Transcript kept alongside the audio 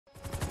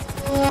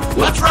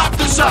Let's wrap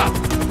this up.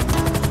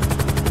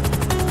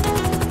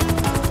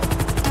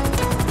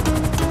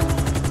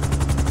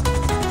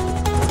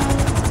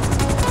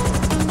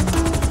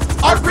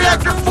 Arc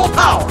reactor full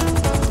power.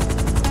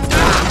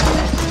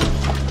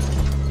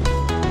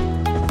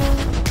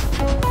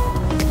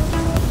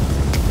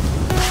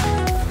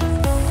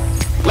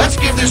 Let's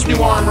give this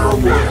new armor a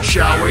whirl,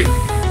 shall we?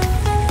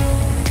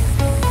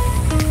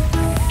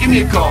 Give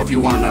me a call if you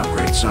want an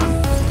upgrade,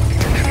 son.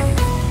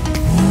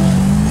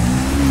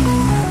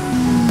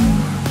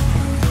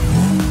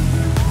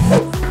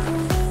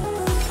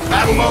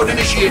 Battle mode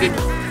initiated.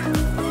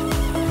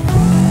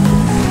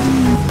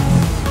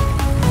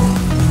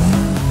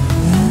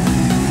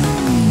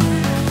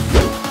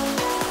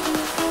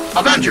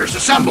 Avengers,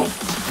 assemble!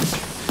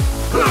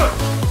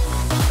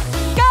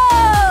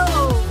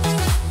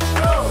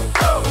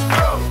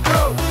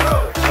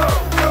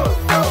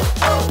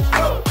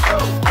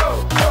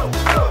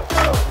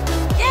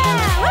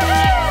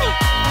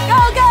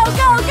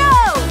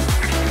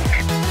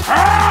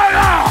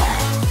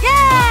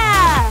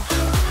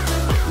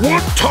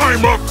 What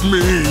time up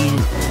mean?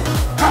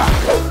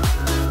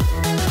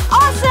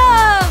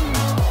 Awesome!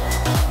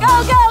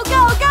 Go, go,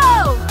 go, go!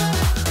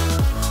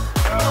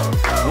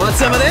 Want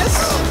some of this?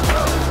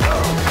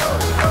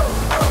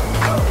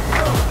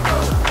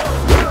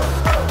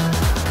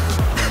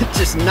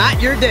 Just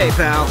not your day,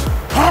 pal.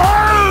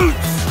 Halt!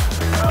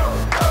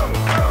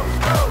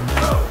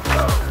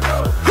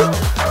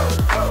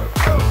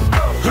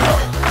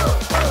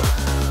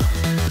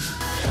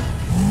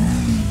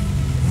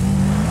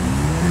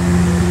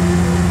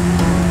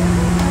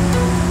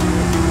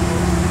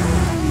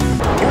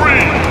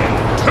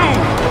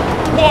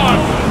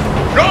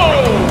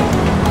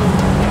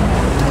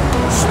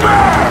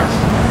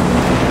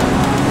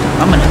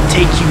 I'm gonna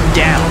take you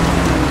down.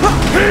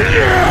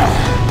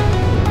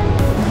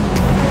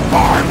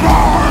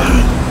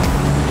 Bye-bye!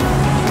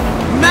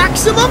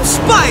 Maximum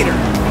Spider!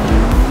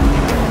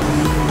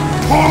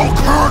 Hulk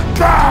her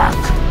back!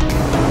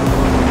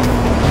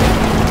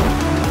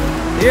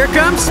 Here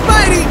comes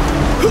Spidey!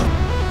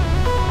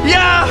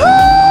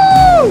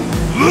 Yahoo!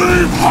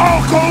 Leave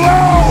Hulk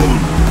alone!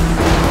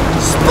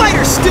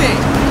 Spider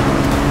Sting!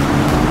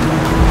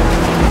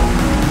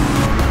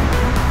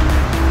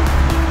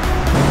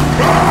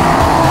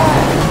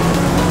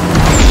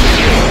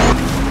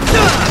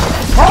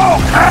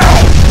 Hulk,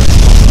 help!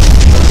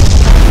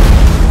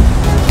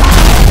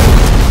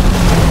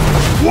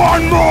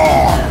 One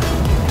more!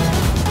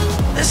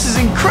 This is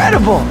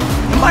incredible!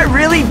 Am I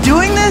really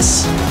doing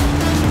this?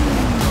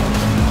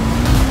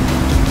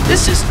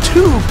 This is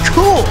too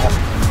cool!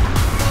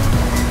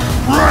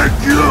 Break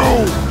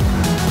you!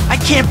 I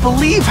can't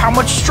believe how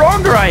much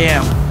stronger I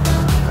am!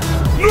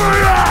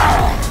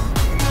 Yeah!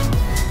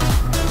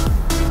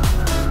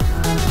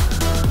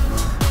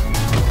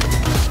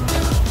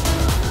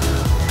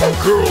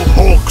 Girl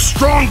Hulk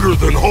stronger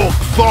than Hulk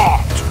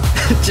thought!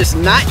 Just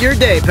not your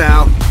day,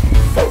 pal.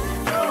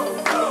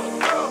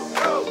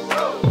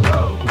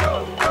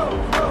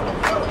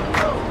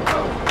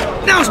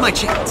 Now's my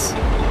chance.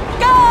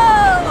 Go!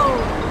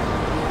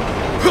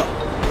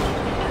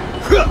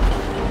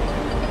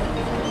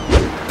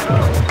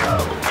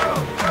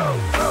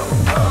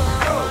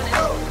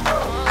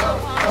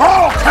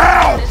 Hulk,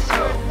 help!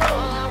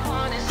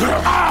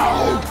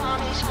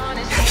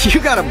 You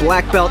got a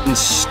black belt and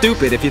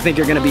stupid if you think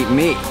you're gonna beat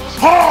me.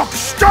 Hulk,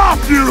 stop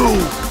you!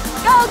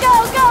 Go,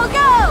 go, go,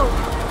 go!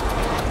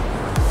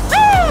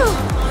 Woo!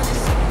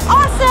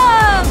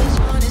 Awesome!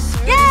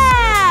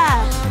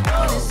 Yeah!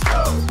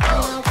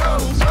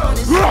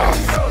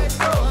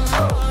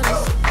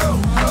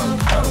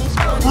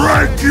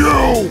 Break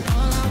you!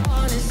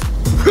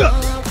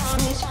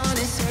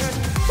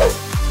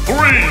 3,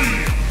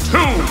 2,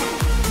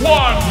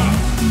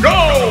 1, go!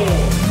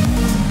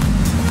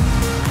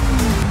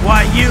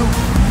 Why you?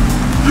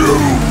 You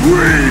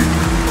weak!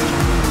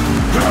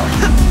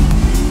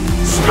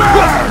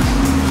 Smash!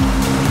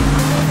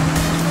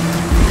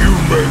 You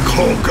make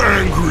Hulk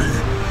angry!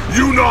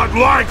 You not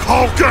like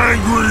Hulk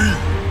angry!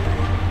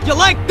 You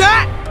like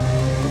that?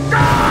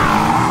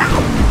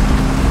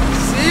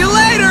 See you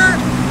later!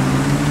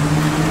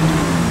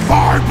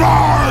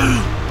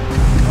 Bye-bye!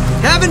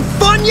 Having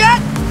fun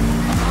yet?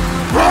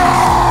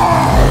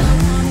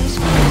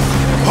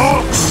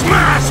 Hulk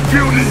smash,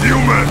 puny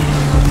human!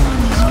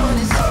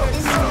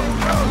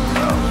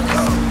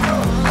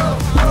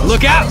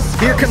 Look out!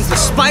 Here comes the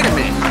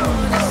Spider-Man!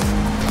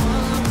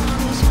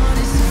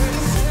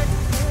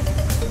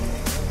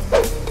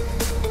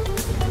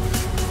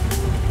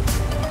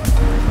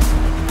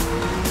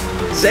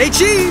 Say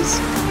cheese!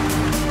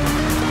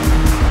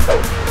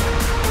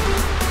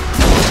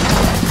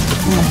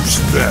 Who's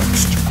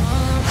next?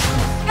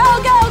 Go,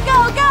 go, go,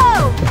 go!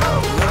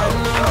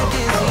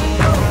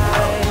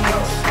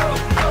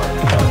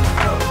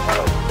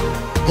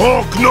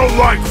 Hulk no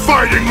like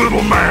fighting,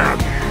 little man!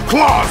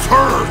 Claws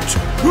hurt!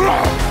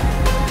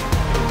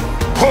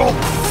 Hulk,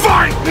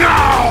 fight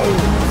now!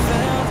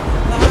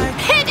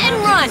 Hit and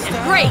run!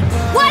 Great!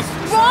 What's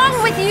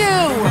wrong with you?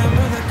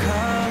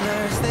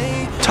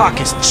 Talk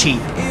is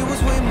cheap.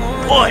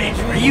 Boy,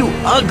 are you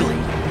ugly.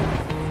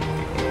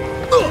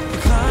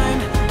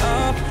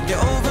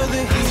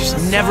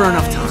 There's never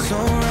enough time.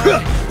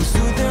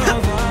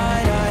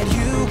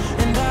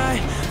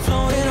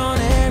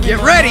 Get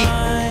ready!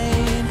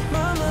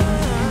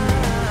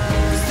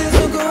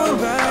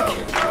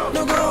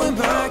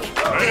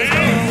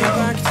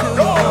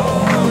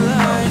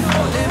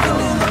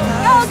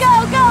 Go, go,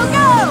 go,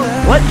 go!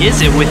 What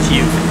is it with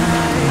you?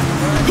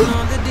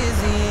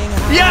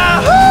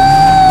 Yahoo!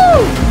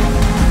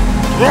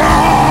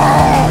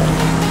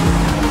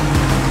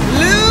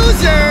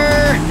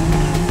 Loser!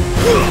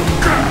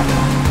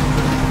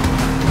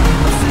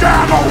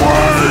 Stand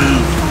away!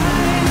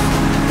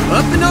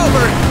 Up and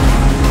over.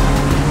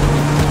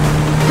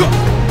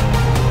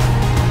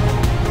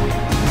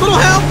 Little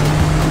help!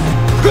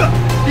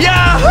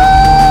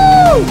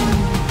 Yahoo!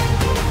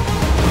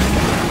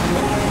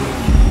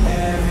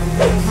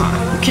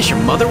 Kiss your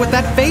mother with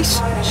that face?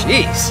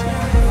 Jeez.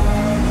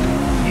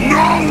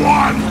 No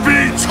one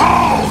beats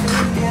Hulk!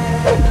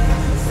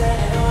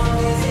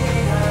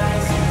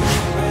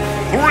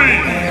 3,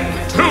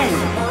 2,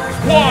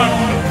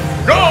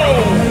 1, go!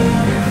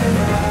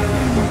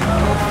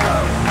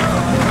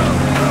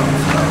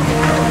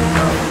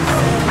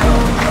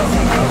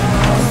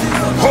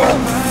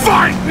 Hulk,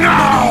 fight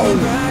now!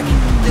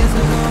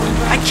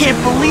 I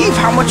can't believe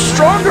how much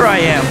stronger I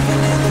am.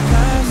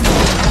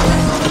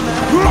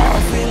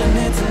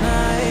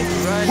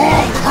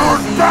 Hulk,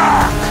 hurt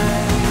back!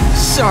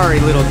 Sorry,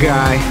 little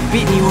guy.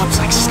 Beating you up's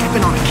like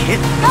stepping on a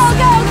kitten. Go,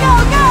 go,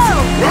 go, go!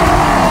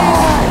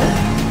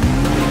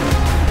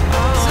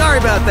 Sorry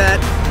about that.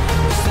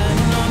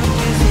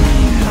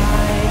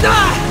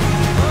 Ah!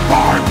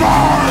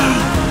 Bye-bye!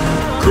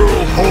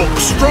 Girl Hulk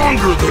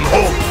stronger than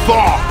Hulk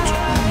thought!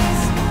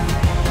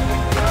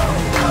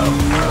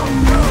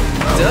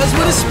 Does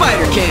what a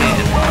spider can.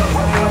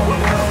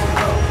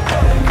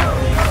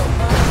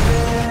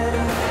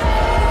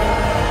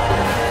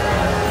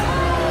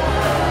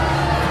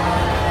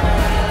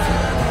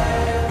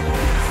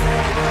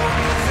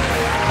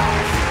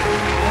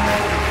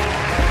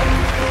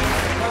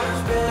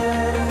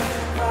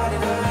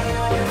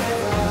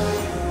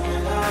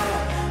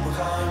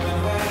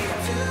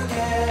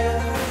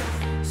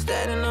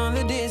 Standing on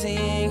the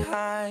dizzying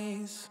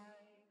heights.